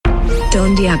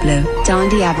Don Diablo. Don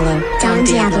Diablo. Don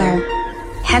Diablo.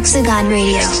 Hexagon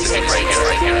Radio.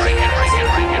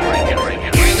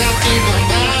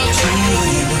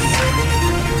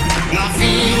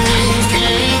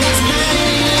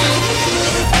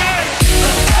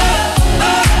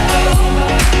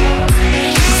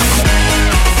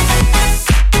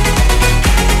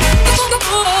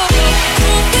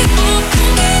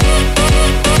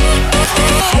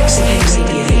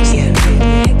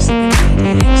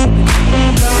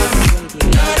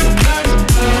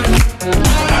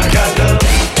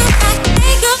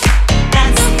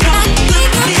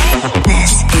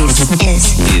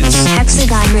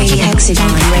 Hexagon Radio. Hexagon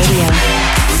Radio.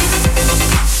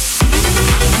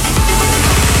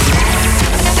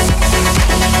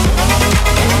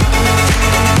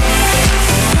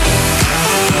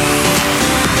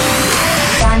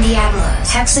 Don Diablo.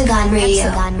 Hexagon Radio.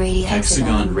 Hexagon Radio.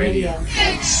 Hexagon Radio.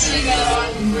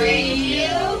 Hexagon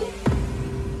Radio.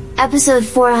 Episode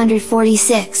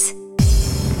 446.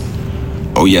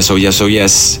 Oh yes, oh yes, oh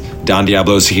yes. Don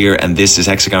Diablo's here, and this is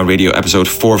Hexagon Radio episode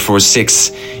 446.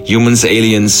 Humans,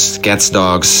 aliens, cats,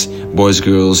 dogs, boys,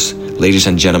 girls, ladies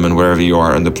and gentlemen, wherever you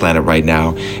are on the planet right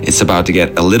now, it's about to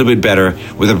get a little bit better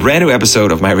with a brand new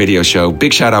episode of my radio show.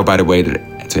 Big shout out, by the way,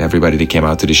 to everybody that came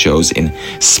out to the shows in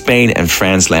Spain and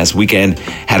France last weekend.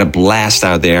 Had a blast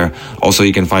out there. Also,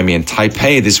 you can find me in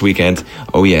Taipei this weekend.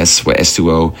 Oh yes, where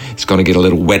S2O. It's going to get a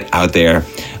little wet out there.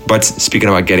 But speaking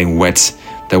about getting wet,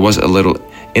 there was a little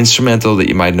instrumental that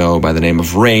you might know by the name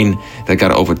of Rain that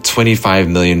got over 25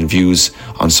 million views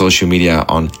on social media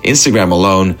on Instagram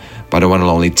alone by the one and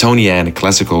only Tony Ann,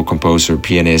 classical composer,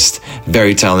 pianist,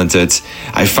 very talented.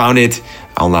 I found it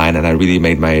online and I really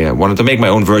wanted to make my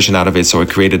own version out of it, so I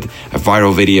created a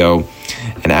viral video.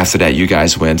 And after that, you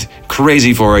guys went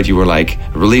crazy for it. You were like,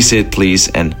 release it, please.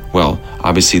 And well,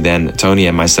 obviously then Tony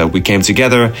and myself, we came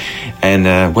together and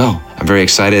well, I'm very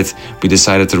excited. We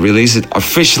decided to release it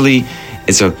officially.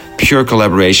 It's a pure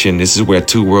collaboration. This is where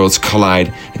two worlds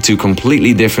collide and two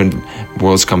completely different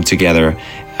worlds come together.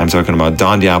 I'm talking about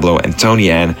Don Diablo and Tony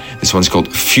Ann. This one's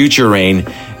called Future Rain.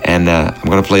 And I'm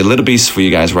going to play a little piece for you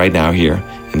guys right now here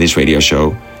in this radio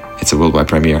show. It's a worldwide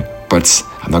premiere, but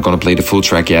I'm not going to play the full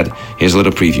track yet. Here's a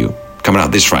little preview coming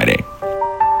out this Friday.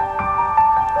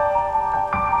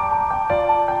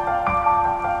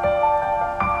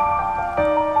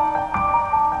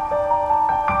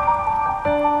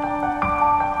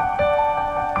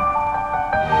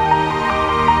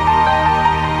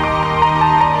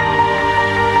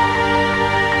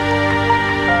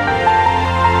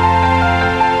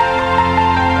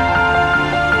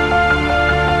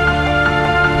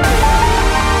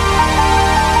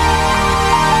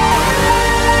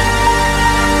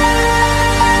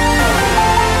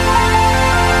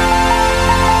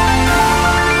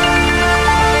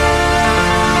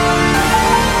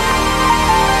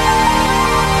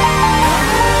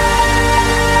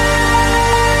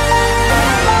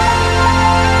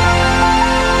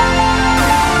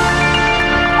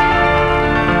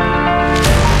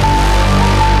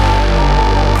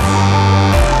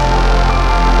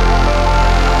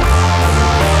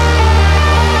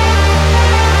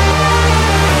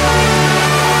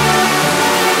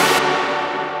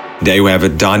 There you have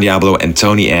it, Don Diablo and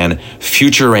Tony Ann,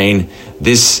 Future Rain.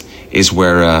 This is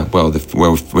where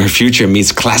future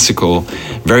meets classical.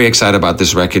 Very excited about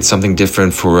this record, something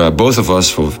different for both of us,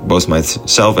 for both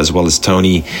myself as well as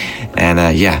Tony.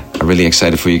 And yeah, I'm really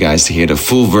excited for you guys to hear the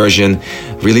full version.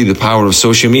 Really the power of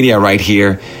social media right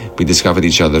here. We discovered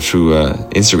each other through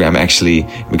Instagram, actually.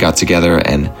 We got together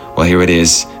and, well, here it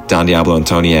is. Don Diablo and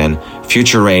Tony Ann,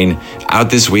 Future Rain, out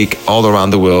this week all around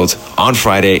the world on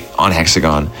Friday on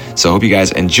Hexagon. So I hope you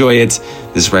guys enjoy it.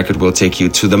 This record will take you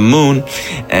to the moon.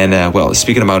 And well,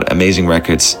 speaking about amazing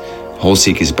records,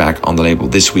 Holseek is back on the label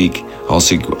this week.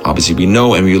 Holseek, obviously we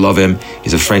know and we love him.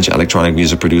 He's a French electronic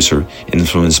music producer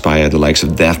influenced by the likes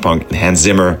of Daft Punk and Hans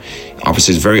Zimmer.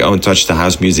 Obviously his very own touch to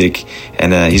house music.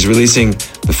 And he's releasing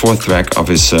the fourth track of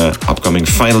his upcoming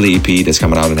Finally EP that's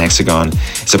coming out in Hexagon.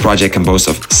 It's a project composed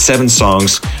of 7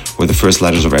 songs where the first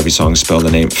letters of every song spell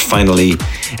the name Finally.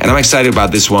 And I'm excited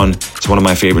about this one. It's one of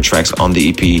my favorite tracks on the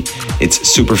EP. It's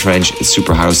super French, it's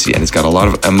super housey, and it's got a lot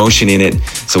of emotion in it.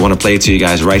 So I want to play it to you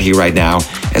guys right here, right now,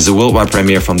 as a worldwide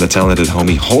premiere from the talented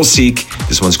homie Holseek.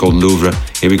 This one's called Louvre.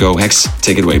 Here we go. Hex,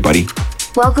 take it away, buddy.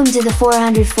 Welcome to the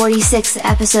 446th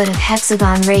episode of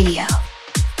Hexagon Radio.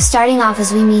 Starting off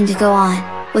as we mean to go on,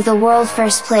 with a world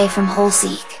first play from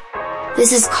Holseek.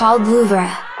 This is called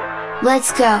Louvre.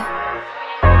 Let's go.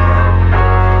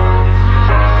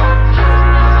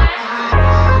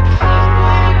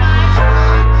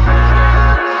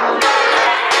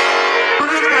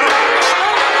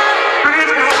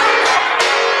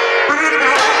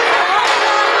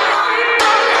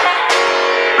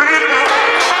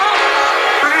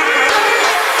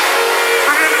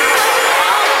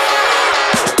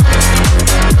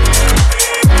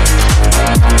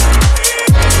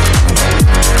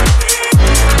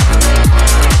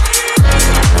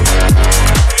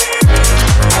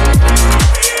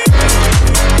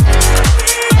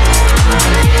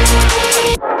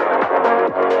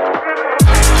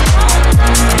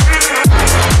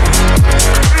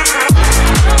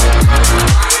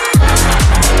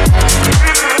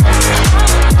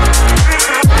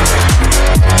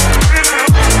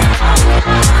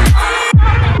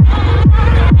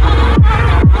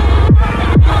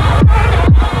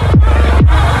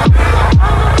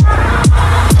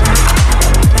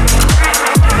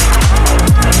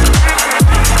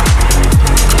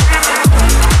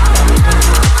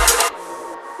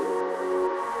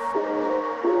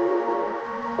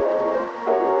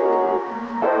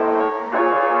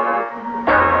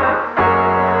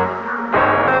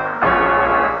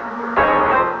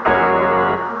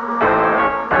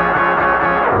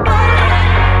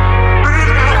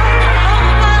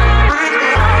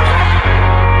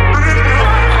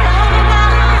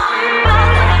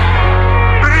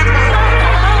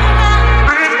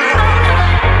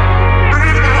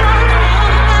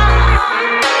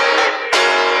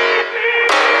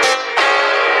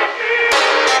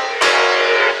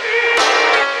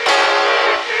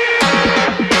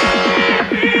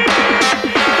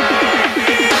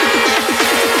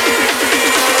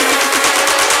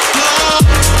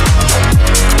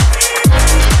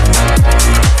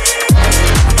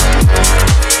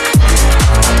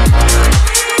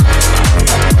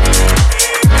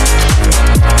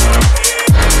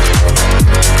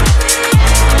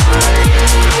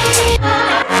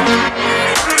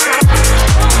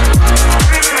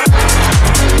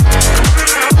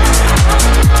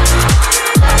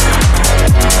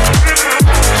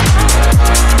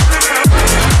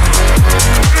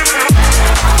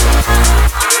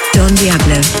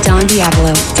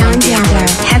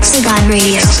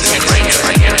 Radio.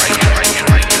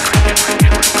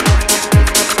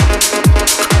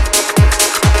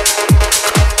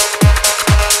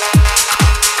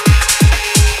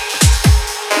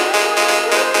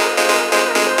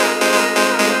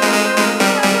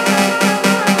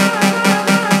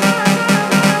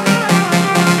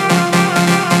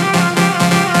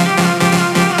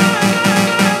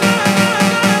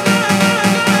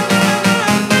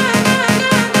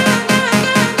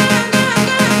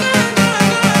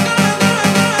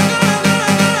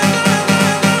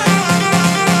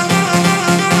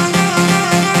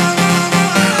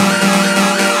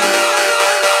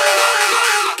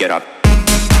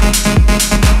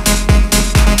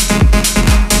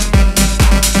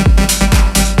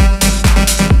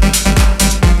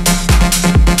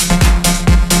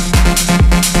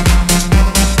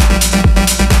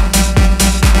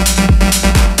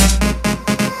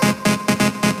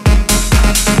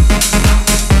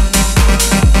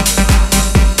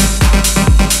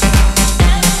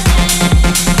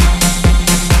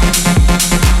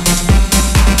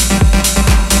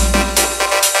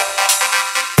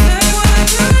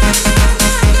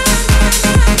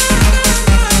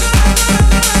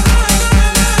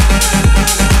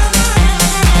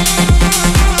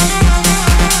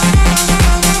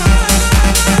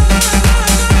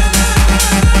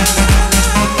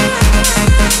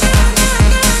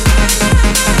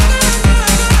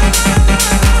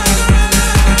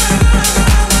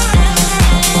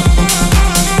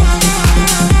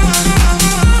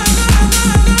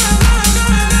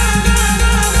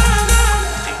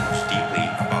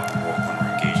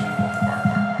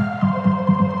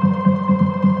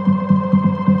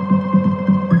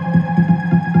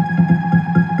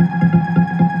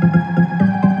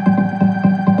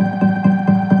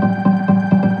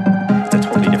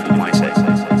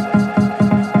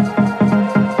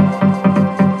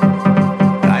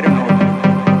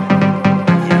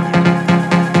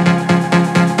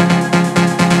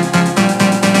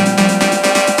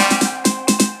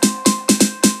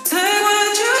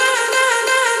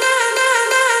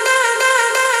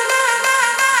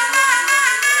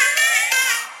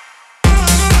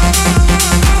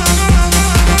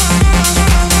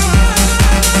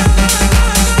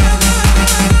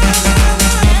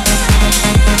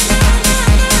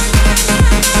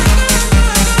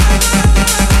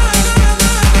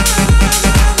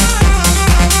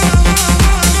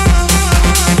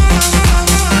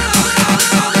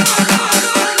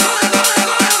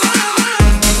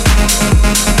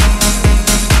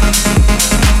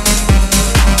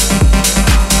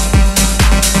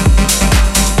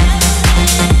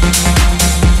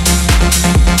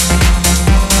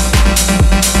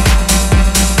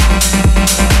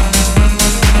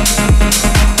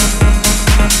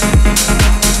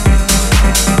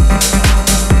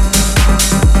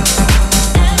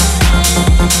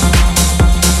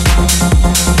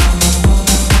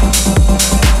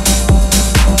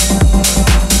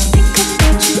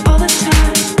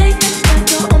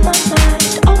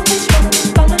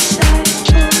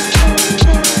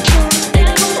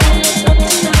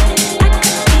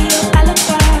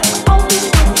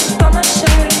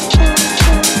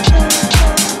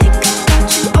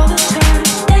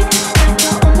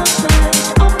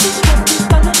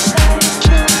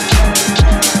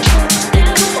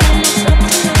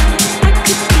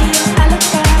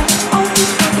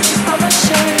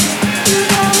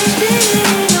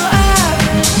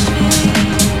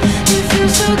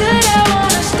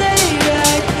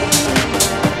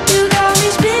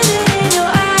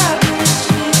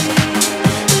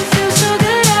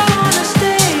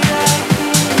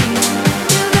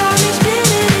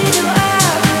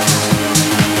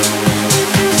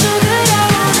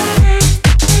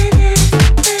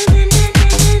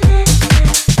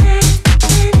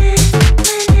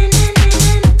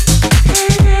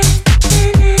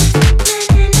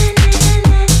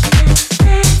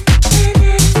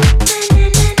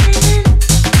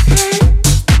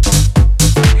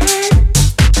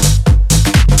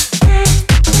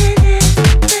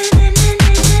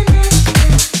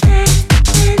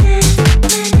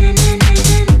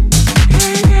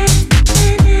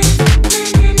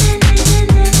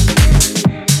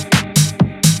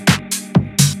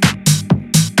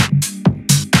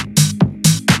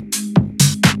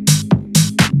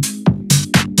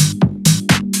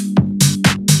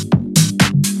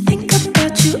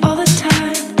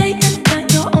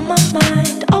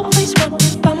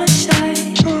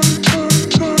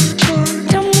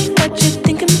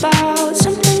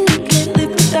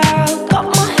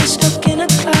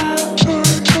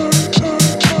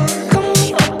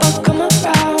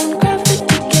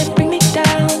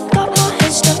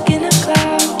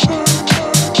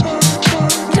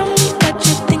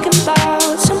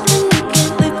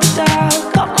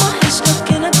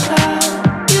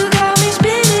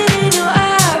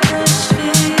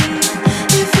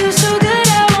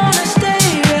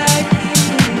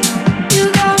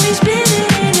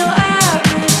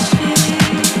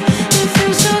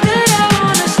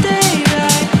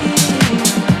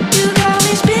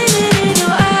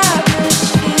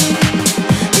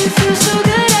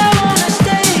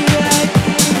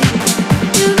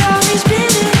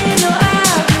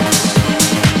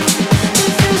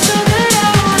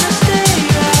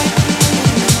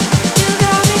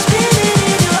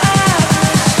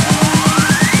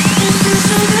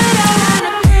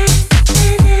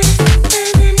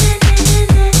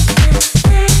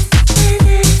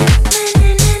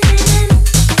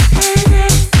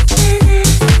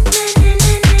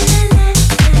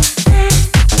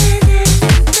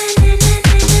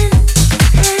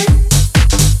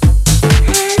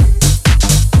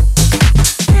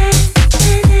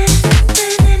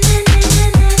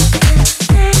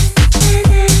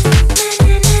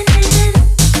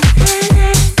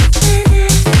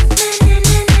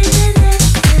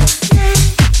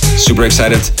 Super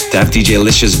excited to have DJ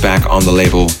Licious back on the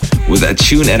label with a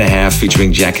tune and a half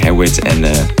featuring Jack Hawitt and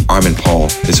Armen Paul.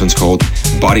 This one's called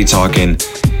Body Talkin'.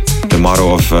 The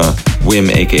motto of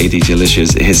Wim, aka DJ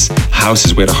Licious, his house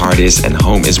is where the heart is and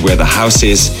home is where the house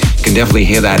is. You can definitely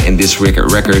hear that in this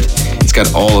record. It's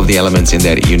got all of the elements in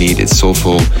there that you need. It's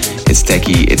soulful, it's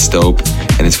techie, it's dope,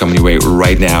 and it's coming your way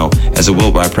right now as a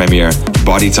worldwide premiere.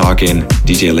 Body Talkin',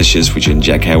 DJ Licious featuring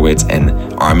Jack Hawitt and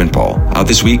Armen Paul. Out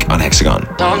this week on Hexagon.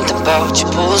 Something about you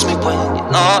pulls me when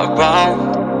you're not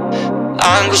around.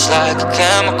 Anguish like a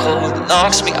chemical that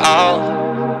knocks me out.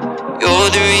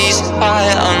 You're the reason why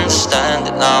I understand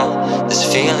it now. This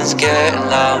feeling's getting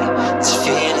loud. This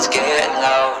feeling's getting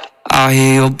loud. I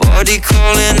hear your body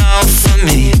calling out for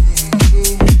me,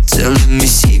 telling me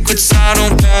secrets I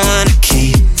don't wanna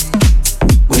keep.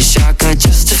 Wish I could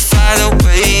justify the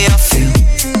way I feel,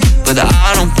 but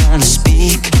I don't wanna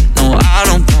speak. No, I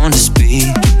don't wanna speak.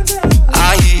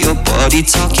 I hear your body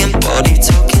talking, body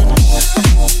talking.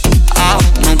 I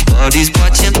hope nobody's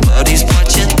watching, body's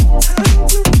watching.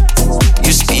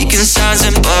 You speak in signs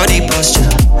and body posture.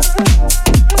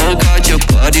 Oh God, your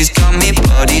body's got me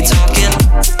body talking.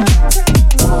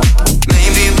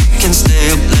 Maybe we can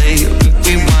stay up late,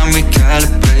 rewind,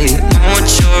 recalibrate. Know what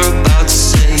you're about to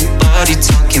say. Body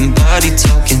talking, body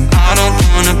talking. I don't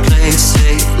wanna play it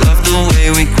safe. Love the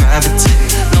way we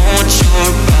gravitate. Know what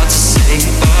you're about to say.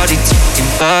 Body talking,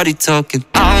 body talking.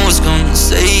 I was gonna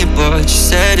say it, but you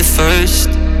said it first.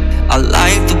 I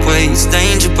like the way it's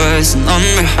dangerous and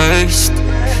unrehearsed,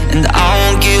 and I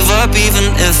won't give up even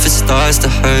if it starts to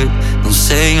hurt. Don't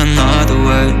say another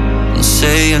word, don't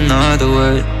say another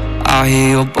word. I hear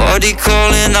your body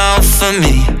calling out for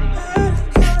me,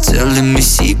 telling me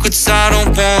secrets I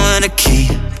don't wanna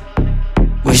keep.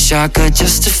 Wish I could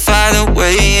justify the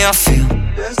way I feel,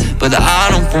 but I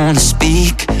don't wanna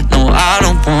speak. No, I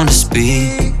don't wanna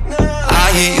speak.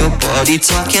 I hear your body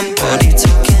talking, body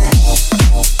talking.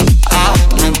 I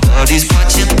hope nobody's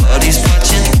watching, body's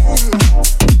watching.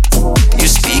 You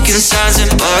speak in signs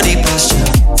and body posture.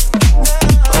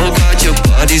 Oh God, your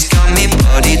body's got me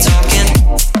body talking.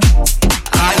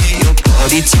 I hear your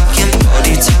body talking,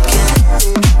 body talking.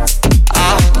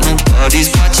 I hope nobody's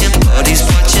watching, body's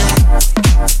watching.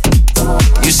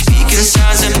 You speak in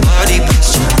signs and body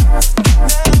posture.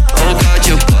 Oh God,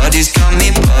 your body's got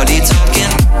me body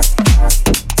talking.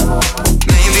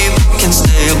 Maybe we can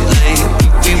stay up late,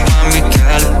 rewind,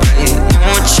 recalibrate. Know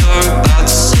what you're about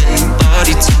to say.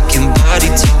 Body talking, body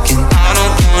talking. I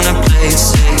don't wanna play it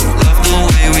safe. Love the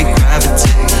way we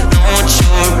gravitate. Know what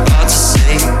you're about to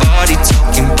say. Body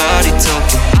talking, body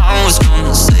talking. I was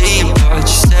gonna say it, but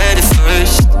you said it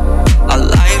first. I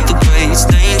like the way it's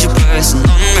dangerous and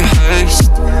unrehearsed,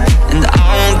 and I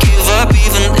won't give up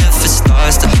even if it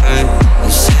starts to hurt.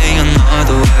 Don't say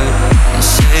another word, don't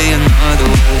say another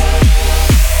word.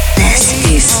 This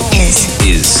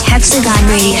is Hexagon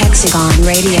Radio. Hexagon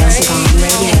Radio. Hexagon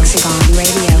Radio. Hexagon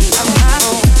Radio.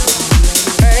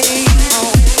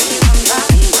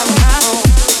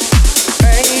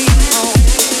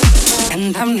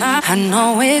 And I'm not, I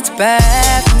know it's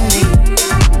bad for me,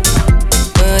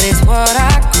 but it's what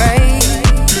I crave.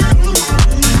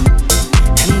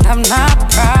 And I'm not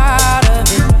proud of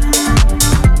it.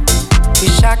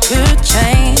 Wish I could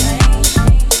change.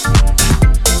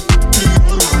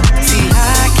 See,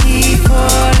 I keep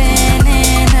falling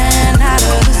in and out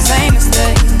of the same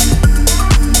mistake.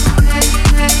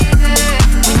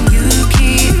 When you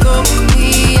keep throwing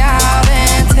me out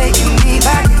and taking me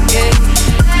back again.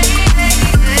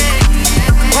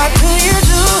 What do you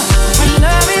do when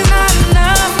love is not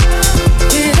enough?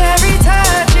 With every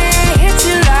touch it hits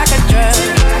you like a drug.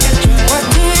 What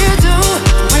do you do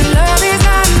when love is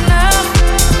not enough?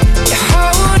 You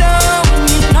hold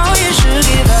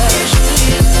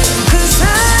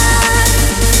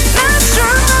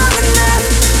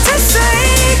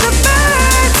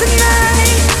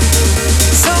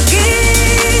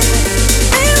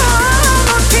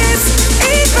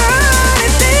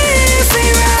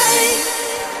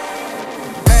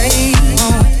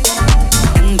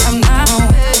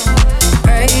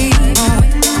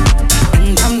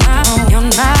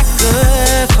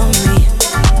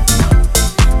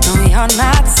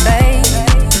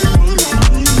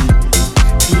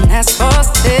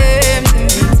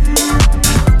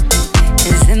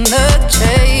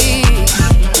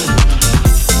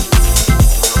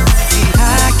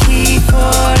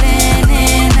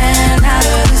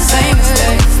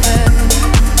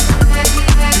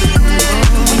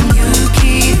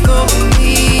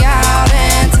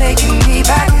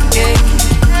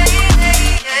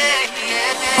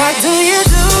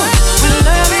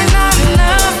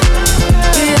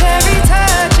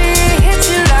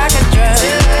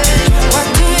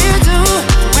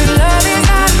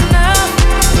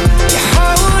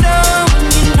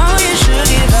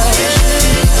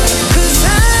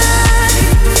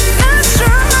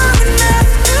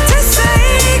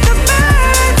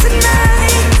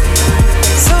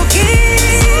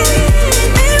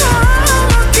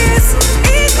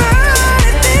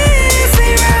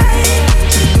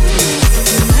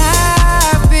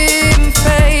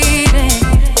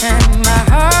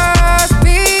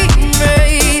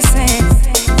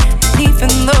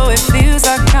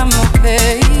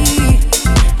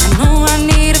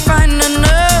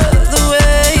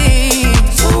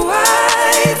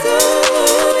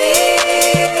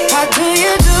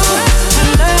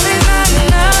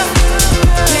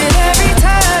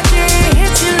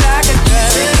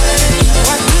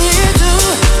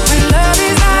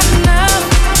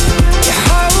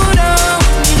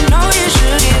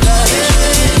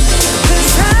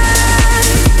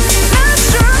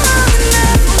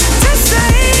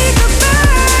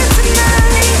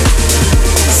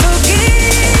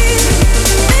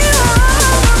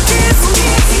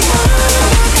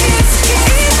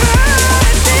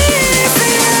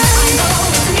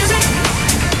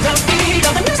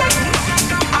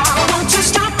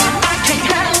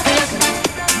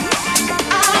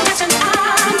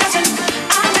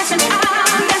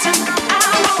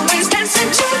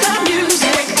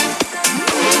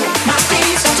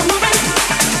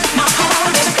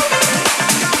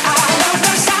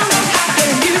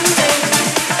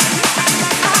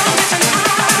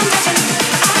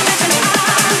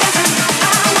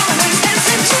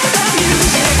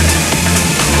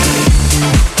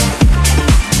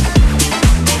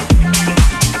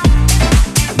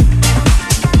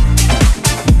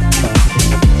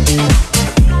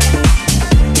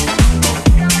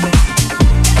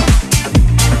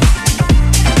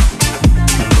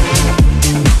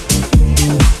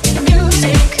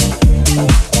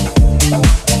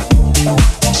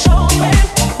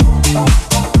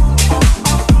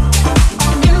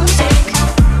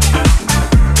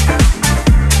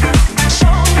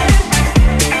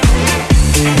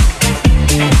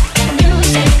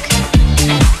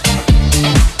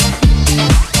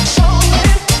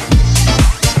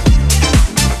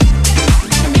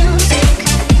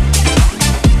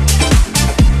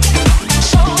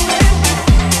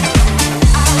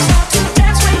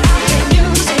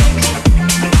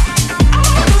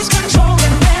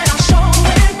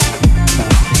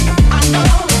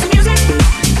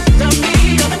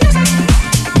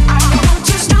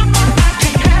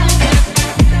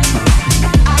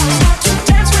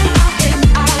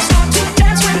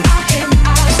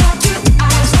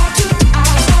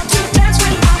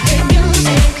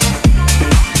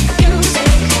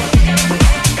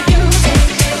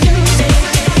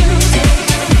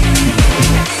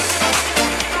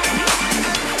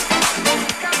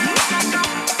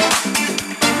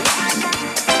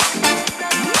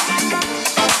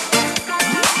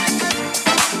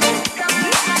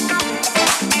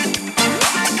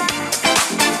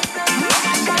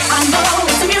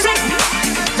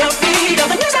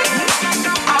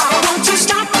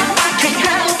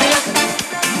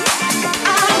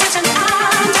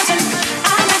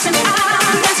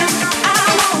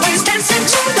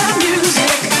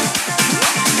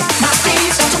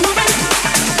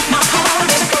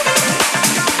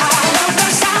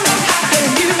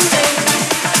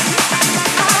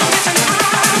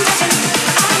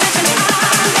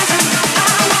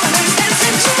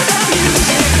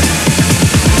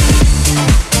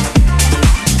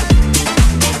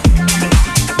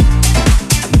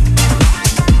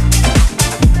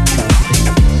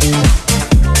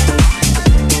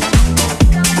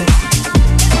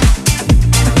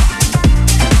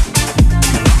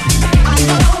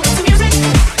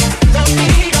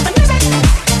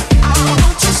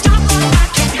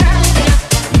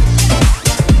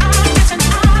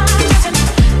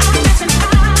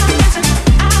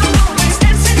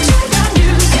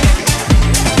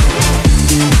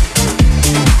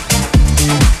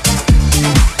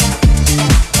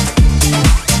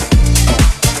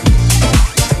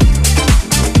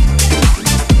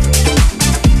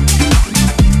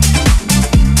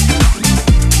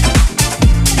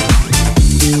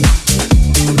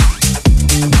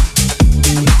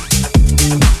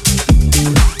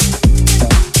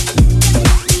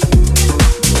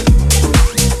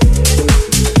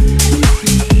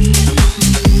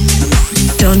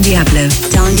Don Diablo.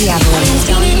 Don Diablo.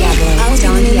 Don Diablo.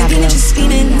 Don Diablo.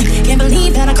 Can't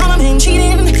believe that I caught him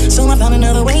cheating. So I found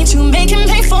another way to make him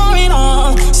pay for it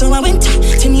all. So I went to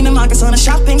Neiman Marcus on a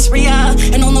shopping spree.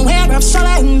 And on the way I grabbed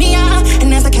Charlotte and Mia.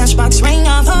 And as the cash box rang,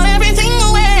 I thought everything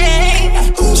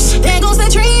away. Oops, there goes the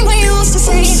dream we used to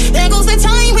say. There goes the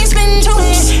time we spent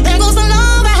away. There goes the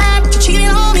love I had, but you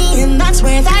cheated on me, and that's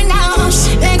where that now.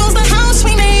 There goes the house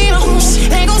we made.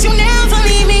 There goes you never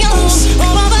leave me alone.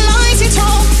 All the lies you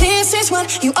told, this is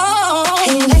what you owe.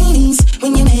 Hey ladies,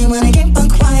 when your man wanna get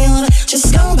buck wild,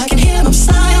 just go back and hit him up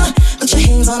style. Put your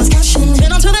hands on his cash and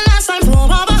hit on to the last line for all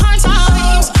the hard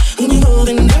times. When you go,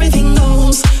 then everything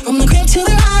goes, from the crib to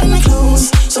the ride and the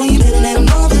clothes. So you better let him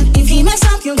know that if he mess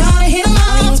up, you gotta hit him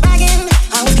up. I was bragging,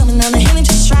 I was coming down the hill and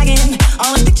just dragging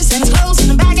all his pictures and his clothes in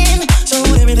the bagging. So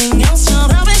everything else, so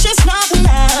there was just nothing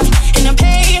left. And I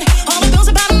paid all the bills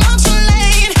about a month too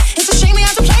late. It's a shame we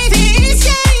have to play these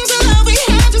games of love. We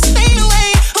had to stay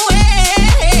away.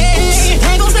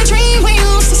 There goes the dream we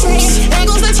used to say. There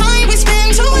goes the time we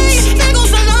spent away. There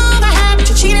goes the love I had, but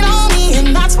you cheated on me,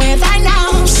 and that's where that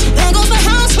now. There goes the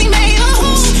house we made.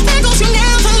 There goes you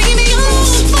never leave me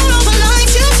alone. For all the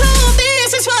lies you told,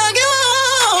 this is what you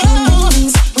owe.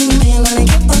 When your man wanna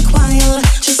get buck wild,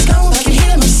 just go back and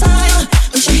hit him up style.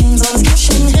 Put your hands on his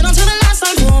cash and hit on to the last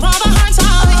line for all the hard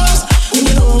times. When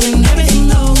you go, then everything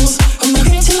goes, from the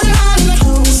crib to the ride and the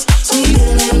clothes. So you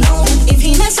better let him know that if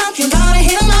he mess up, you gotta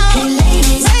hit him up. Hey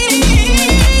ladies,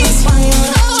 ladies, wild,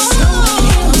 just go back and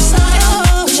hit him up style.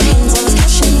 Put your hands on his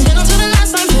cash and hit on to the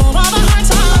last line for all the hard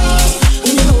times.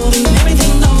 When you go, then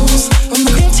everything goes, from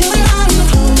the crib to the ride and the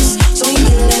clothes. So you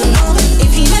better let him know that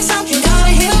if he mess up, you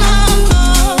gotta hit him up.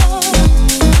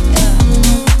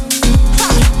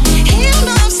 Hit him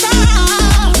up style.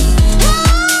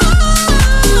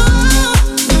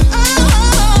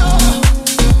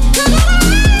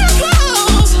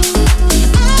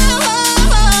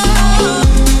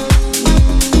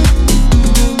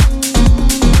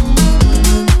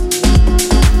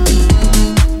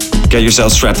 Get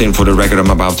yourself strapped in for the record I'm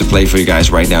about to play for you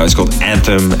guys right now. It's called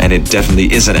Anthem, and it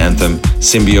definitely is an anthem.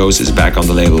 Symbiøse is back on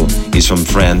the label. He's from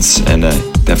France and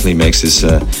definitely makes his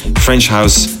French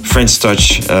house, French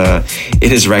touch in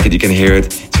his record. You can hear it.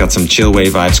 It's got some chill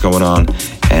wave vibes going on.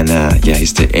 And yeah,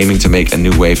 he's aiming to make a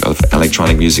new wave of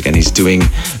electronic music, and he's doing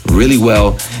really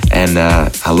well. And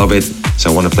I love it. So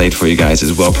I want to play it for you guys.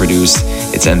 It's well produced,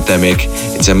 it's anthemic,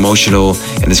 it's emotional,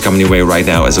 and it's coming your way right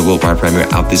now as a worldwide premiere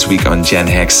out this week on Gen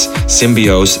Hex.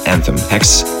 Symbiøse Anthem.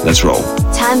 Hex, let's roll.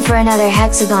 Time for another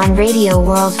Hexagon Radio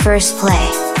World First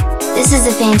Play. This is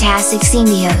the fantastic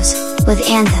Symbiøse with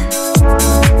Anthem.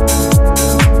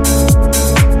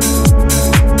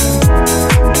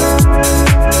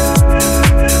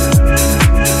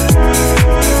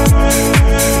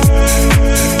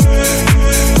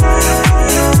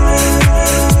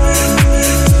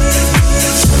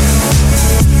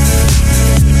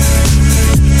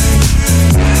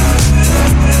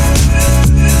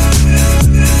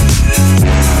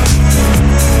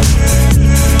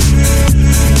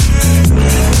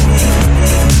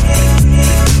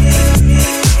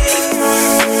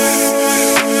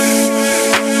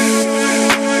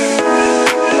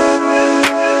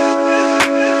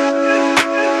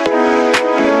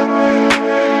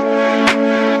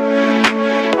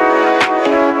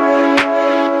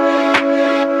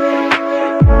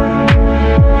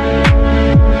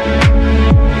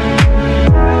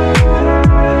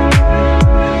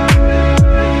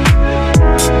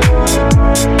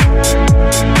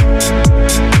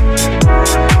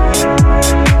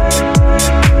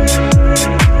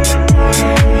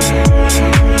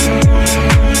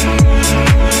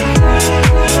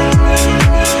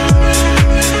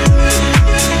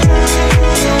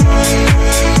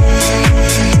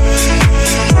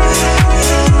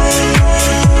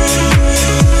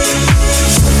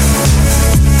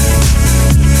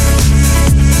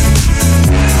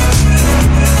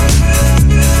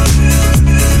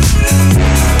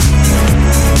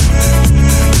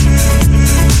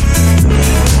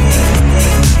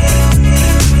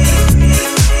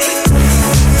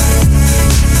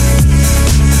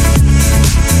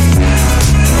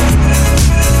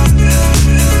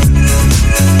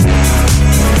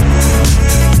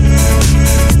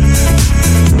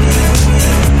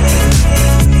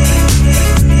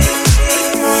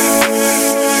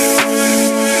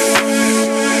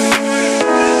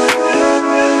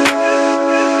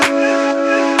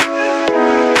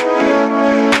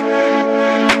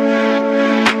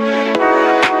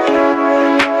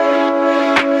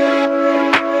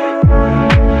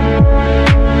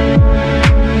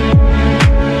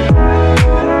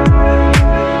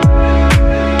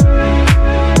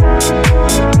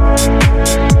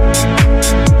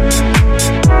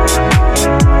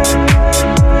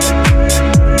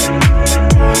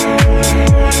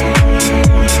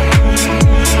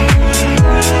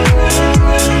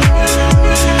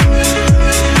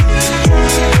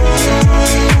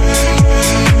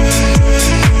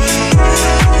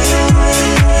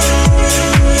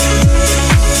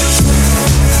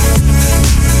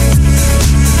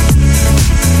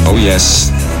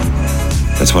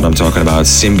 what I'm talking about.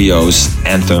 Symbiøse,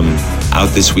 Anthem, out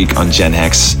this week on Gen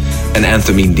Hex. An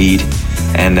anthem indeed.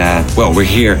 And well, we're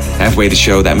here halfway the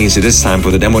show. That means it is time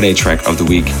for the demo day track of the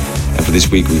week. And for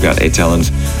this week, we've got a talent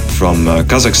from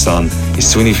Kazakhstan.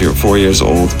 He's 24 years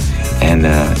old, and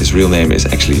his real name is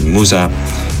actually Musa.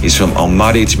 He's from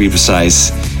Almaty, to be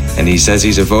precise. And he says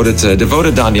he's a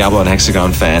devoted Don Diablo and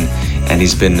Hexagon fan. And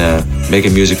he's been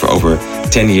making music for over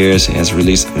 10 years. He has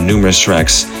released numerous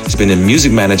tracks. He's been in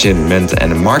music management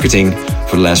and marketing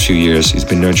for the last few years. He's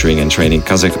been nurturing and training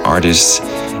Kazakh artists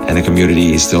and the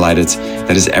community. He's delighted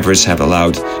that his efforts have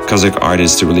allowed Kazakh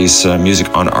artists to release music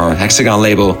on our Hexagon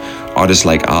label. Artists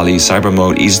like Ali,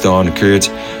 Cybermode, East Dawn, Kurt,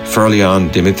 Furlion,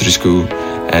 Dimitrescu,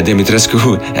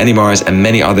 Anyma, and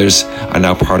many others are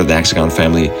now part of the Hexagon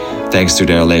family, thanks to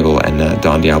their label and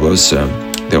Don Diablo's,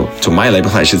 to my label,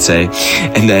 I should say,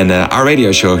 and then our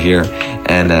radio show here.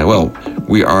 And well,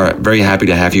 we are very happy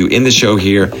to have you in the show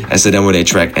here as the demo day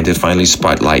track and to finally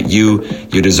spotlight you.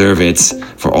 You deserve it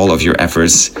for all of your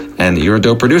efforts, and you're a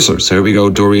dope producer. So here we go,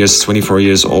 Doreus, 24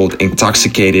 years old,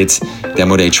 Intoxicated,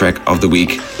 demo day track of the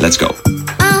week. Let's go.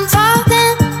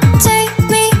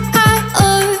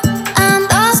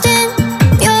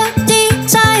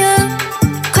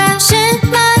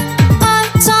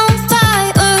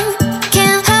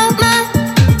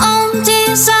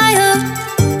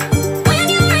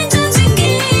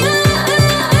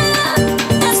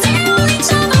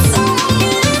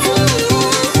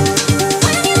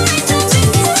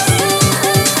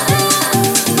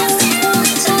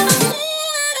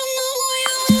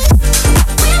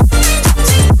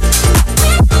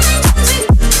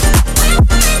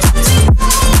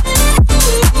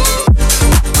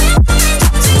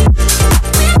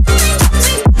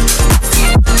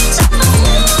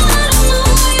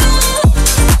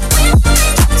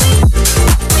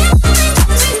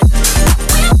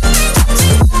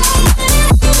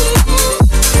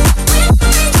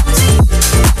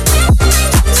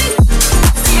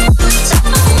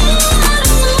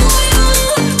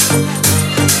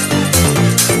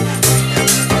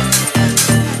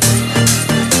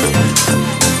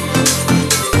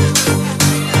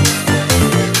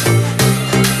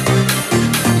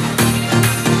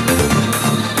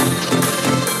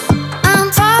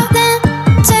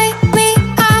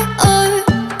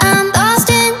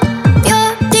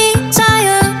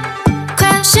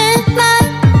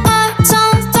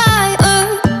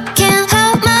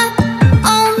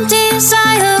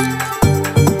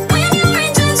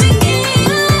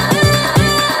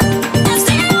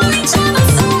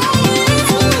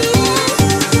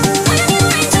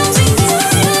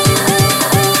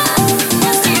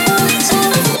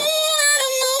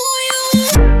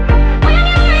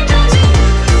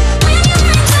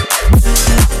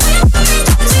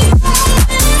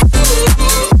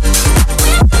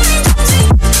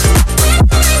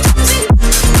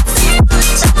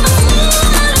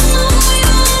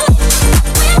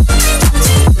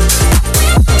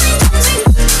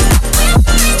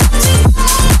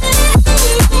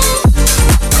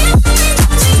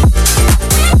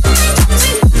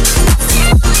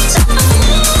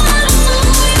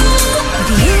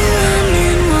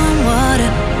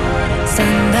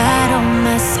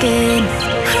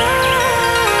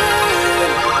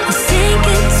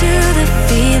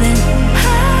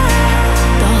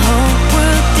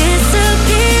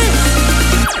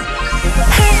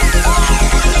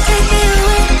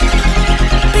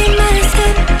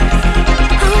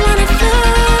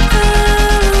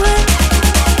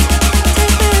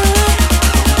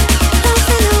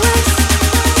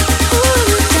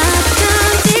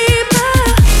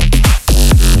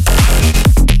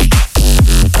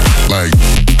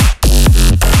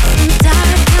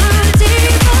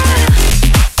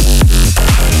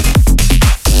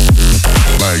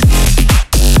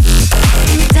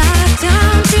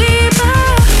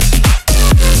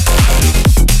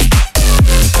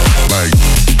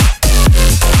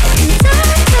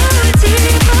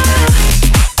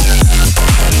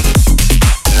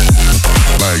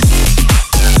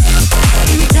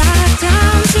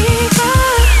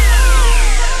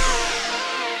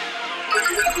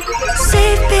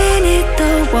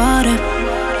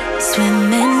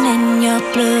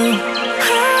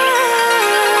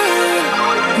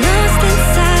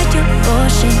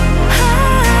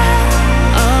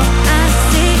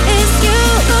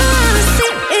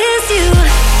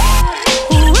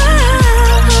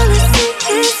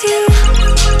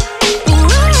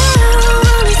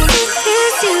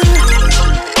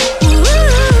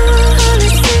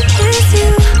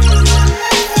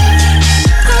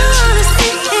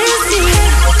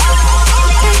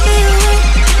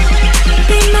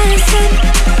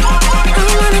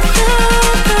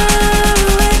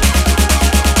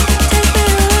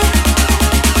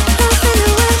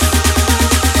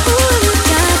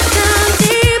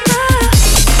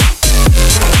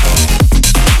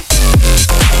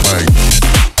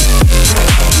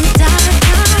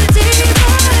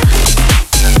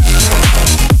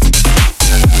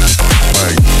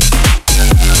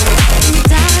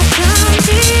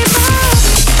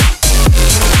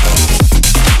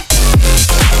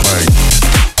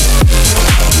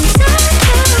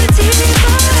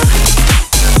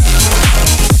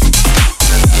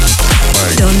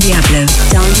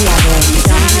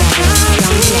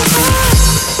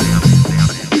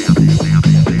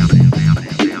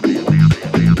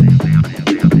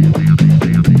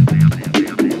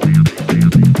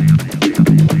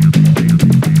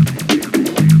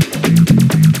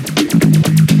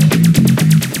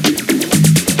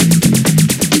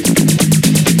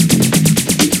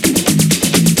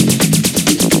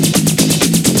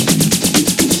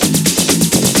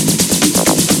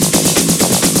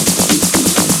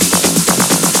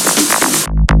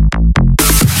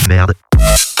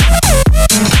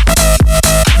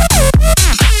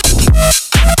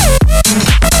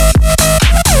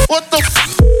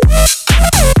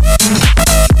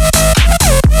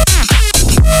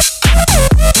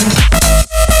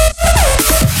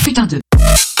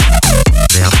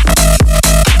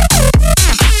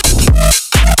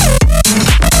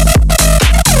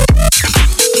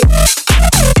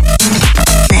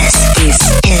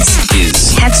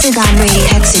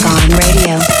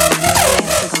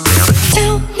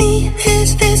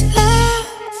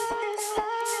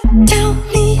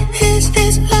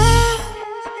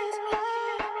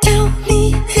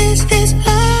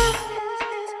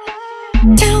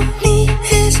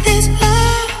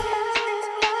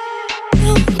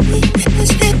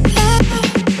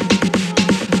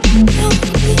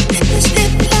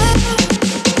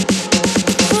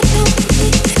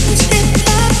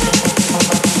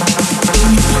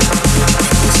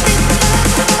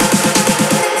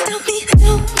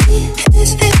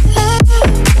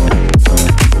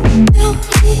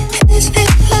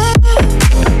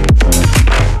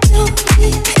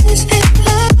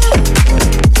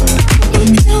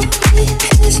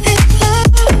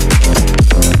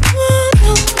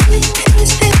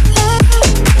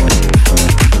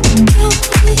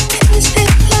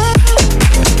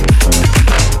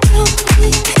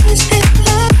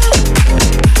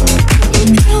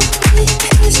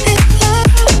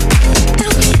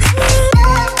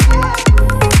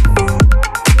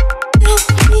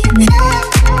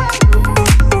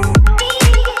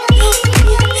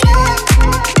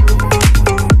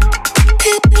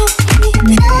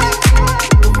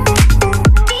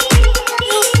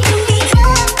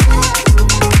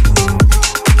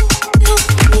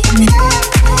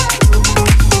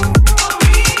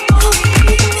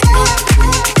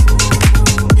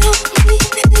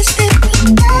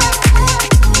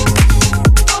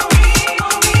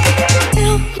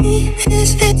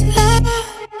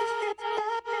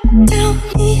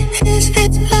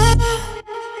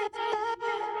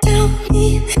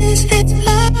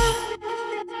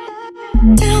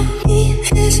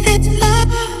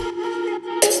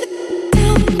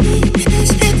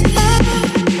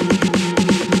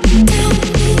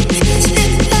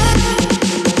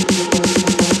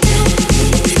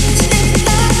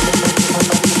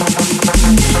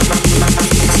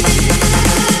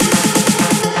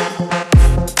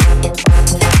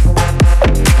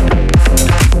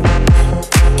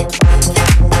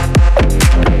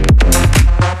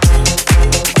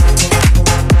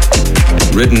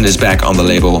 RITN is back on the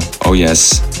label. Oh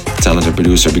yes, talented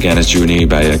producer began his journey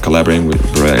by collaborating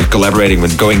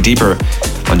with Going Deeper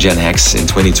on Gen Hex in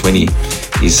 2020.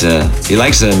 He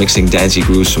likes mixing dancey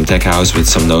grooves from tech house with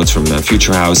some notes from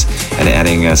future house and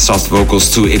adding soft vocals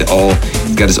to it all.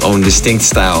 He's got his own distinct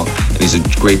style and he's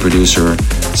a great producer.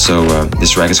 So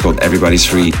this track is called Everybody's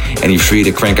Free, and you're free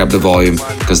to crank up the volume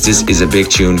because this is a big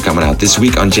tune coming out this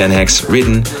week on Gen Hex.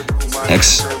 RITN,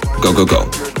 Hex, go go go.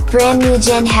 Brand new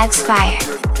Gen Hex fire.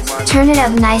 Turn it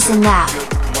up nice and loud.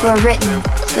 For RITN,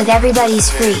 with Everybody's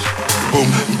Free. Boom,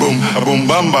 boom, a boom,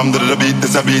 bam, bam, the beat,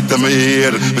 that's a beat in my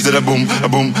ear. We said a boom,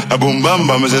 bam,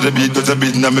 bam, is it a beat, that's a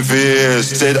beat in my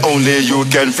face. Said only you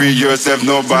can free yourself,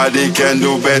 nobody can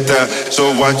do better.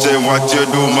 So watch it, what you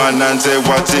do, man, and say,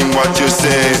 watching what you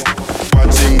say.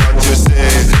 Watching what you say.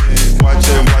 Watch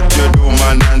it, what you do,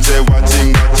 man, and say,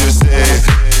 watching what you say.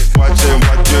 Watch it,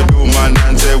 what you do, man,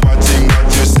 and say, watching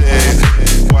what you say.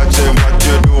 Watch it, what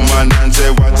you do, man, and say,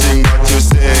 watching what you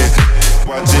say.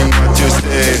 Watching what you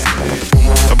say. Boom,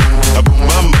 a boom,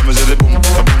 bam, bam, is it a boom,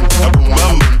 a boom,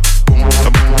 bam, boom,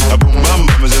 a boom, bam,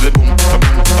 bam, is it a boom,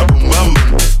 a boom, bam,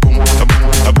 boom,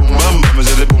 a boom, bam, bam, is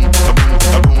it a boom,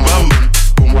 a boom, bam,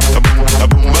 boom, a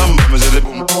boom, bam, bam, is it a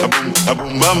boom, a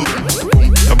boom, bam, boom,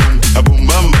 a boom,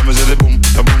 bam, bam, is it a boom,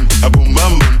 a boom,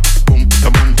 bam, boom,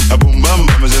 a boom, bam,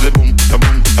 bam, is it a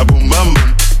boom, a boom, bam,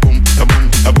 boom,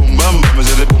 a boom, bam, bam, is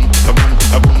it a boom,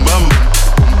 a boom, bam,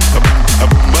 a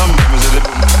boom, bam, bam, is it a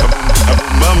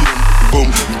boom,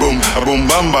 boom, a boom,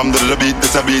 bam, bam, the beat,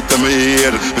 that's a beat in my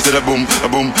ear. We said a boom,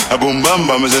 bam,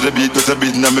 bam, is it a beat, that's a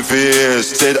beat in my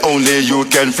face. Said only you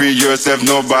can free yourself,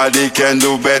 nobody can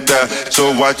do better.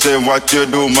 So watch it, what you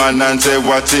do, man, and say,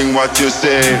 watching what you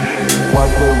say.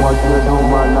 Watch it, what you do,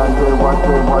 man, and say, watch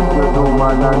it, what you do,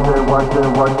 man, and say, watch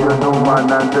it, what you do,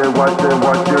 man, and say, watch it,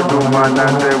 what you do, man,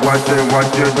 and say, watch it,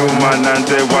 what you do, man, and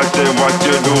say, watch it, what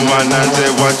you do, man, and say,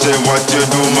 watch it, what you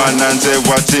do, man, and say,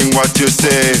 watching what you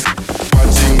say.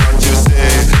 Watching what you say.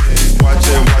 Watch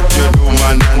it, what you do,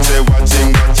 man, and say,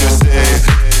 watching what you say.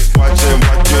 Watch it,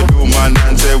 what you do, man,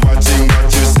 and say, watching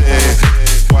what you say.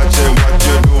 Watch it, what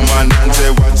you do, man, and say,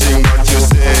 watching what you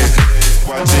say.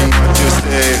 Watching what you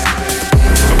say.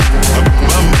 A boom,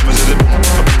 bam, bam, is it a boom,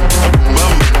 a boom,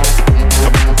 bam,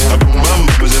 a boom, bam,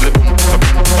 is it a boom, a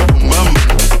boom, bam,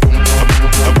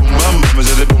 a boom, bam, is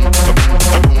it a boom,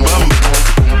 a boom, bam,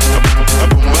 a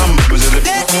boom, bam, is it a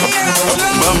boom,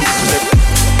 bam.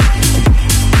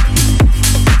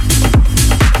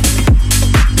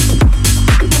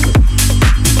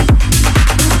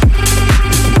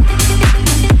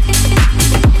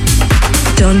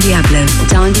 Don Diablo.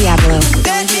 Don Diablo.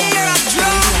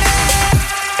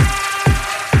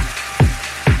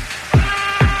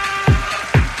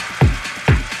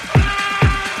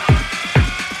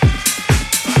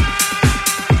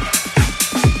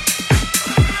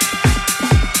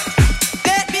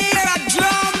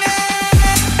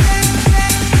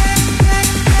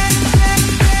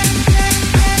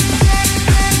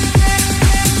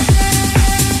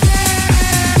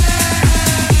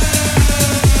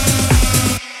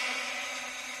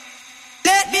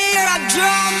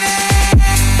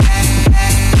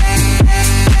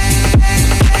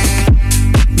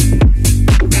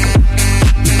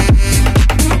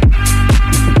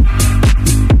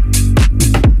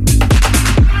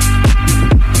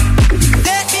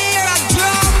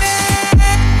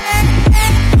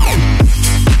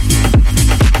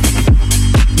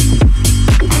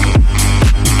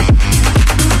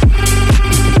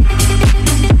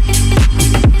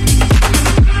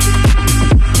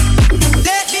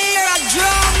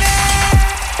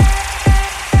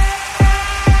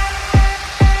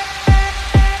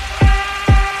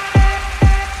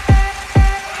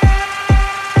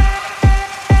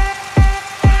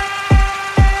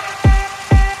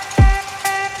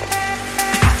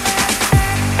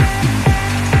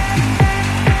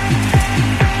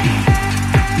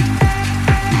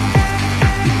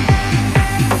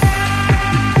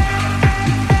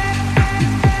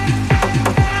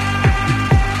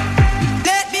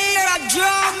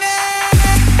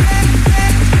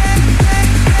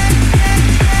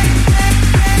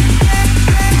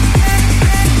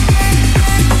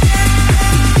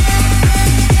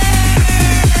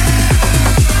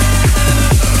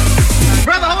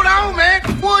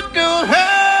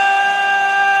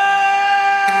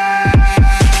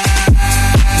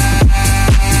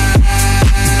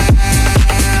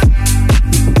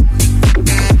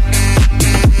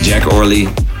 Jack Orley.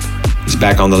 He's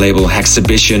back on the label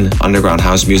Hexagon, underground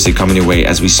house music coming your way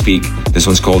as we speak. This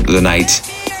one's called The Night.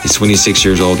 He's 26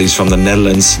 years old, he's from the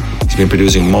Netherlands. He's been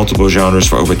producing multiple genres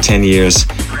for over 10 years.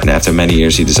 And after many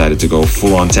years, he decided to go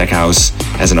full on tech house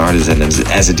as an artist and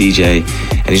as a DJ.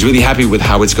 And he's really happy with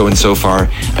how it's going so far.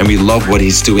 And we love what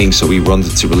he's doing, so we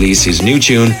wanted to release his new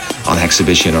tune on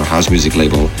Hexagon, our house music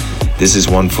label. This is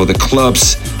one for the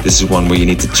clubs. This is one where you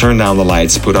need to turn down the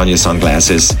lights, put on your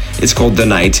sunglasses. It's called The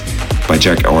Night by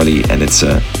Jack Orley, and it's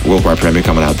a worldwide premiere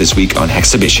coming out this week on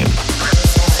Hexagon.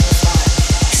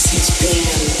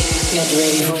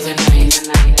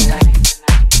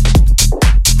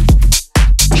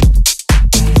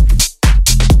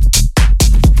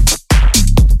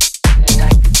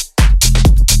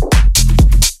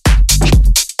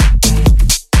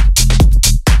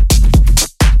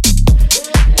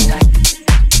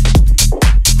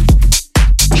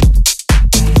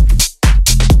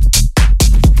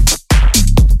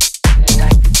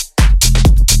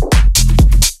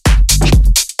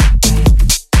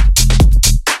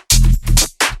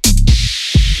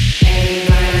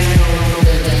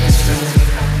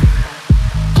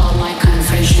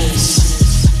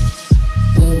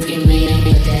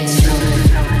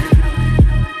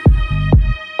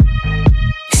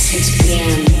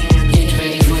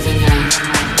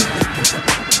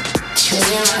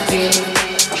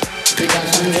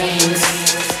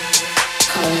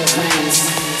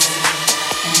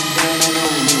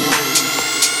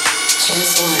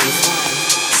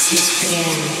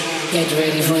 Get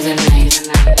ready for the night.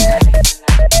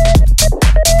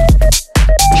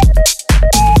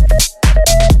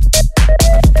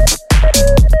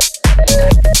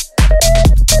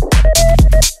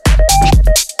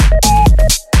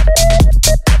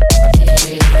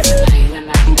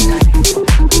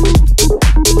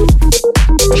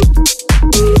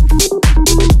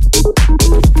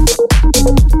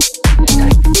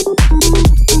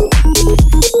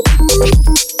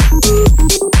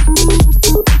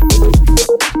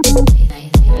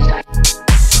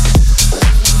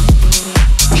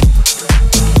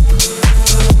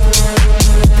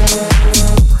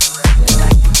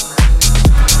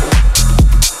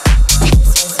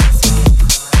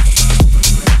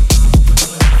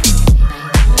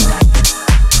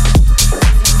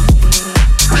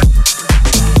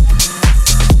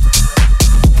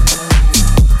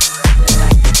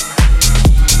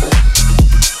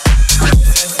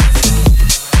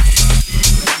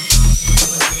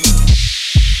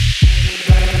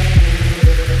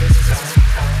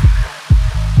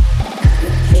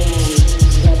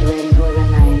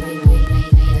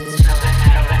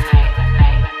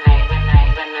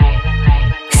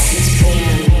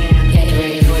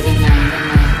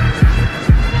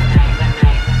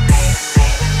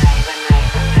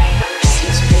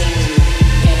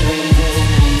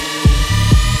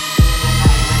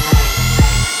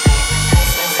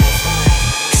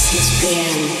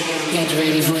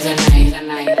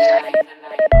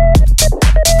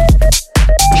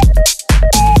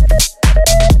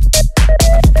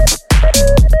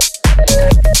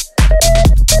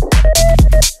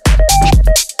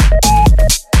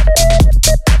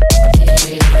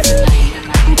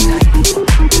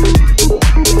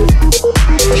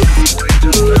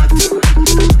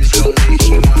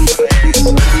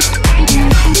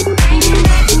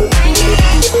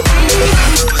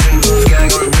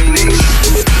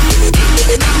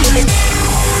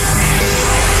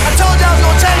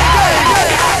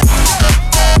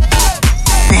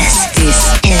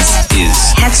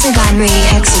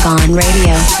 Hexagon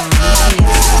Radio.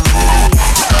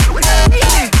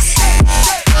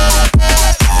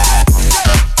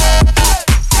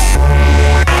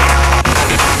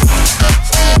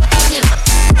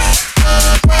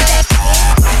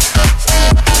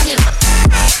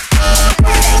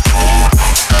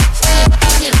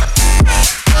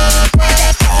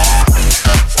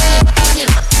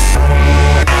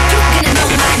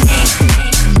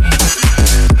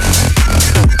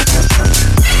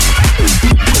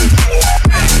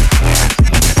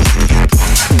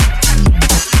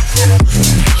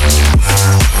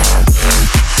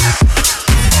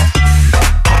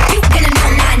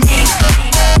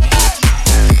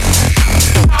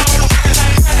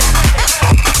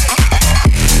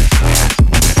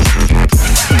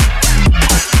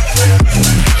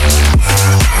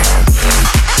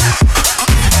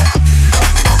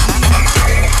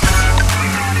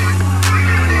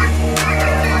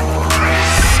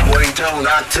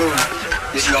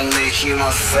 This young nigga hear my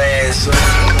fast.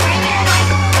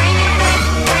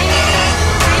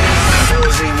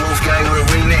 Wolfgang with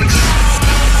a remix.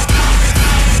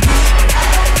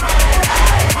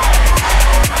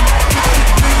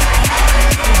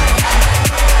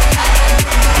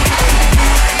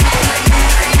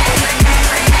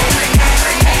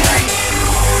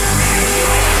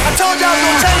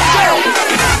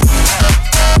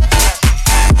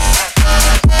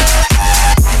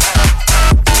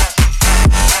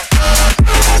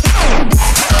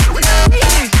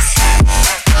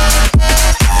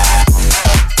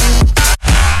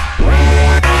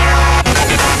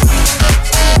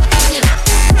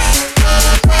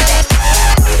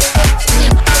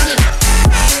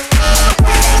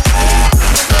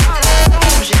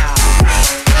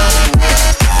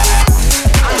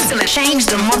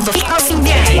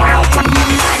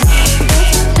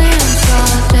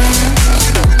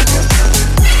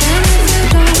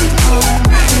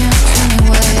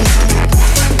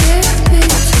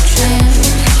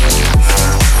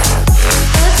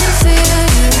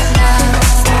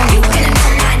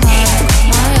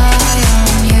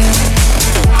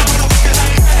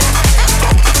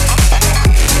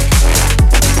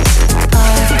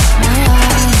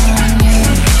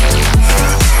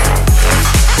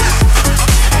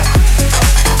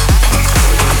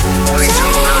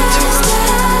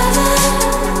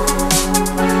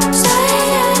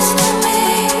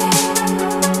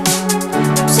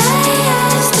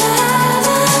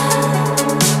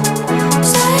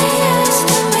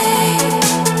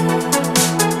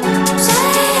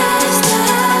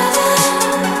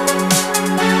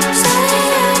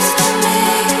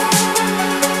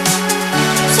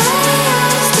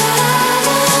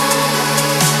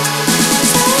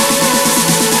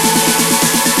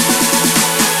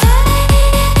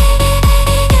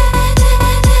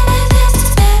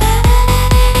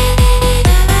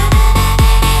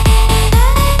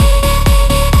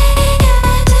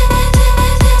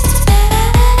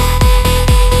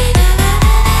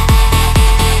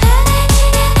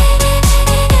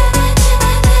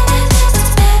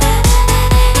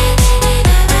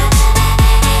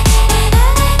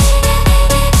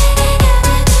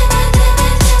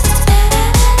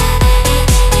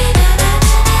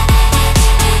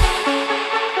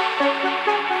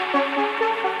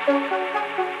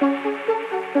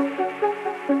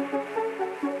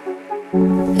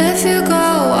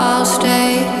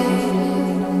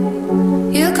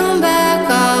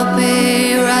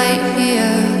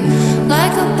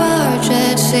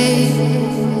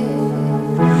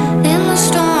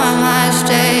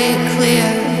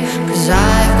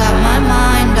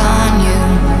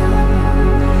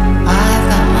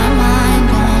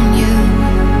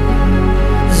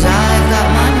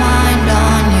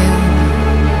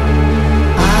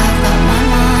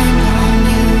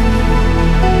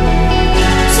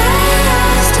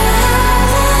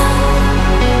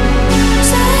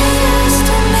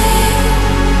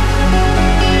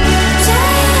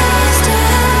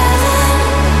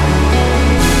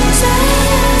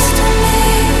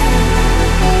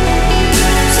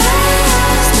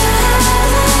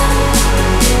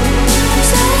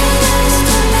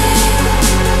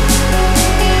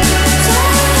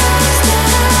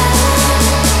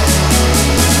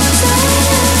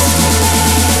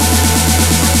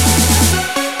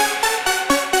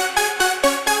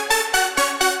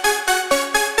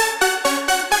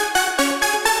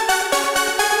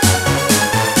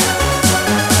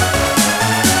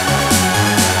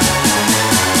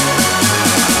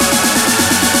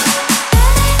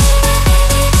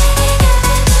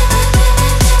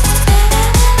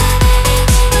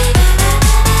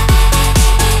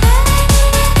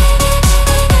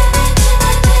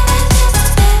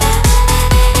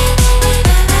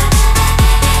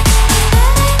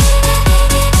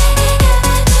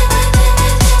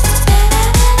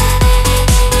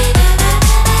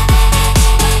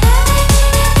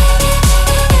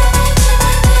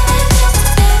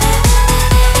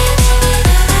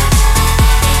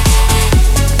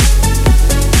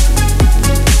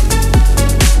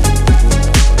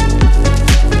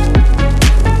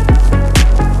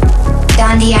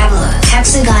 Diablo,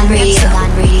 Hexagon Radio.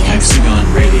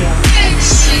 Hexagon Radio.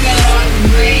 Hexagon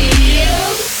Radio.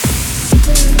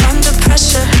 Under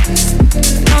pressure,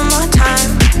 no more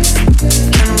time.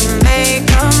 Can we make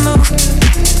a move?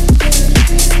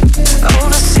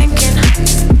 Overthinking,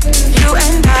 you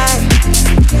and I.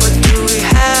 What do we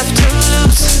have to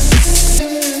lose?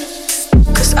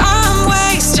 'Cause I'm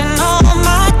wasting all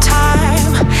my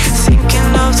time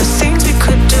thinking of the things we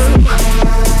could do.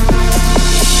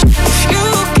 If you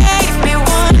gave me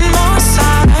one more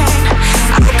sign,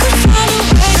 I could find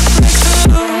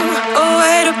a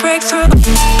way to break through.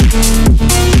 A way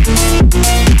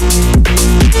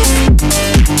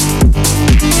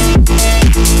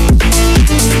to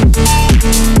break through.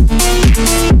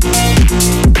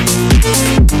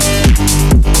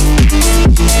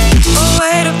 A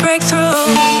way to break through.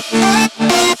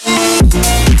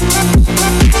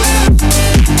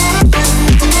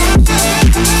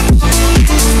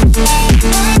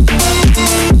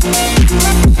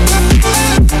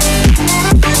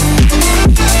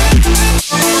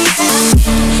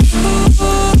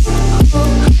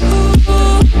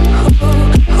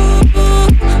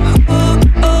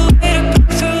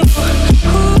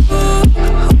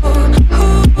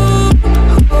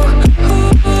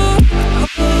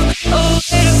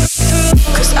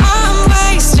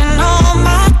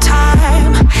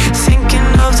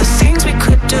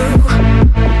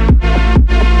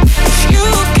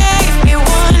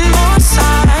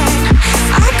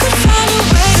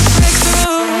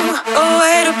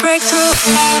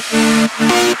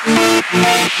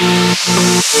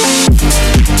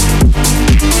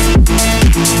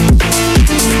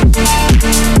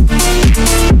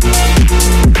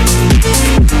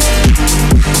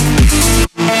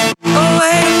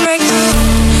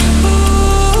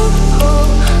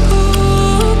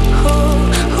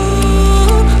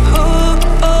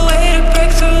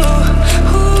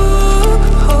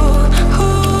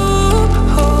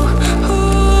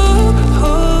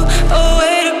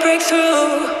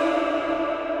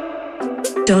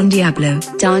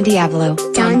 Don Diablo,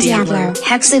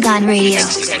 Hexagon Radio.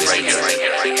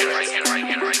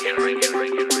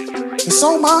 You're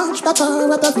so much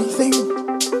better at everything.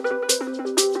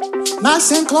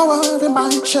 Nice and clover in my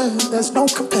chair, there's no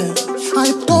compare. I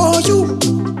adore you.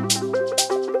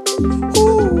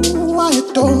 Ooh, I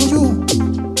adore you.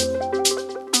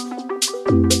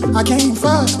 I came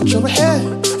first, but you're ahead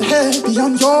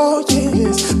beyond your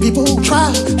years. People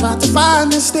try to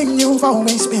find this thing you've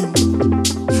always been.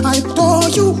 I adore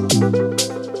you.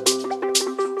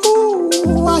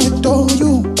 Ooh, I adore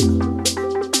you.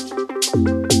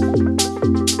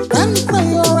 When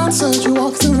prayer answered, you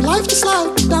walk through life just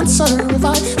like a dancer. If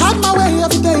I had my way,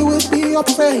 every day would be a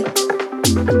parade.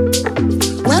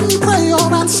 When prayer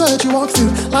answered, you walk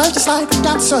through life just like a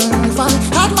dancer. If I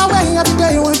had my way, every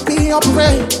day would be a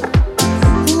parade.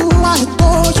 Ooh, I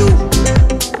adore you.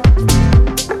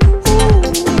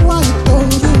 Ooh, I adore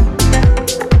you.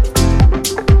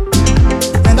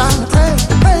 And I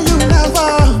pray you never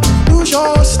lose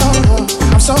your star.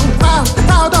 I'm so proud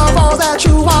of all that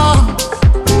you are.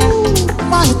 Ooh,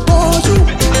 I adore you.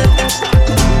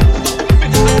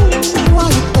 Ooh, I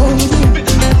adore you.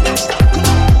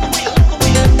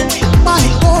 I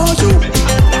adore you.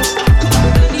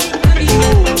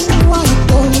 Ooh, I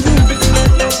adore you.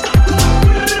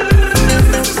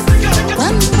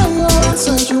 When prayer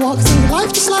answered, you walk through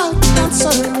life just like a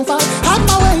dancer. If I had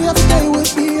my way, every day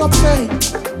would be a parade.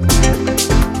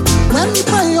 When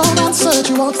prayer answered,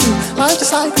 you walk through life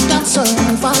just like a dancer.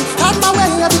 If I had my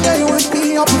way, every day would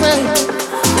be a parade.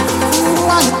 Ooh,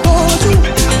 I adore you.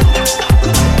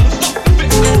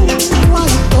 Ooh, I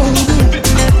adore you.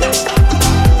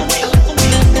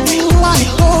 Ooh, I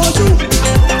adore you.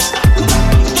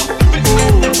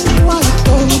 Ooh, I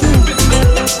adore you.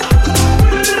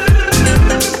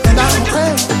 And I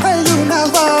pray you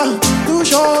never lose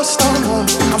your star.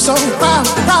 I'm so proud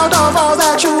of all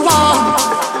that you are.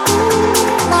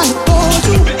 Ooh, I adore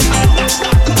you.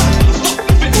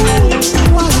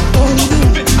 Ooh, I adore you.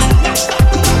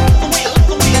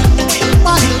 I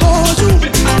adore you.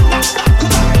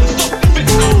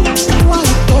 Ooh, I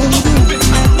adore you.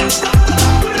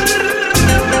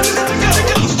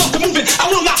 Stop the movement, I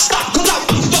will not stop, 'cause I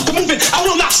stop the movement, I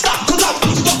will not stop, 'cause I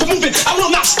stop the movement, I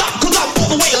will not stop, 'cause I'm all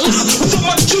the way alive with so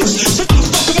much juice. So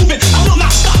stop the movement, I will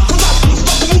not stop, 'cause I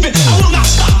stop the movement, I will not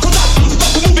stop, 'cause I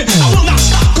stop the movement, I will not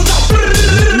stop, 'cause I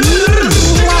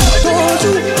adore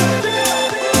you.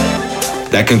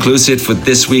 That concludes it for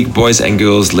this week, boys and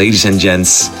girls, ladies and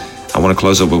gents. I want to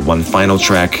close up with one final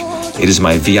track. It is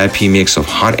my VIP mix of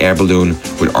Hot Air Balloon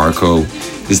with Arco.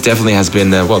 This definitely has been,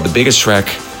 the biggest track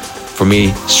for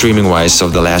me, streaming-wise,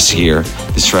 of the last year.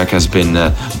 This track has been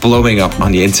blowing up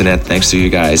on the internet thanks to you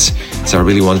guys. So I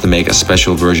really wanted to make a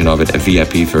special version of it, a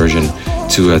VIP version,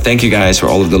 to thank you guys for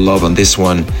all of the love on this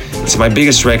one. It's my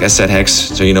biggest track, as said, Hex,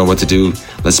 so you know what to do.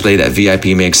 Let's play that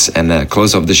VIP mix and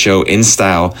close off the show in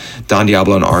style. Don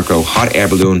Diablo and Arco, Hot Air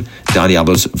Balloon, Don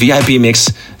Diablo's VIP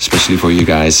mix, especially for you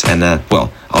guys. And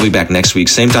well, I'll be back next week,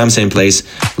 same time, same place.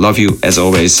 Love you as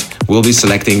always. We'll be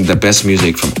selecting the best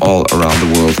music from all around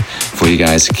the world for you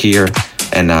guys here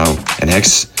and now. And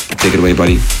Hex, take it away,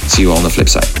 buddy. See you on the flip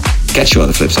side. Catch you on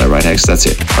the flip side, right, Hex? That's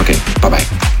it. Okay, bye-bye.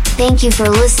 Thank you for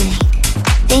listening.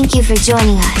 Thank you for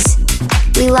joining us.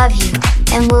 We love you,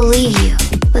 and we'll leave you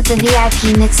with the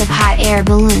VIP mix of Hot Air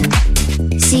Balloon.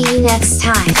 See you next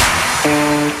time.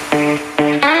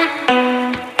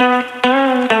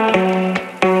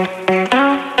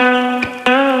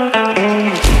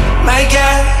 My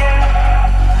God,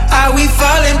 are we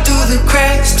falling through the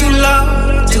cracks too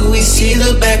long? Do we see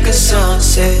the back of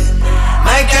sunset?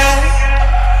 My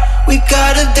God, we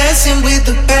got her dancing with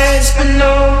the past, but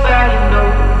nobody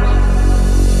knows.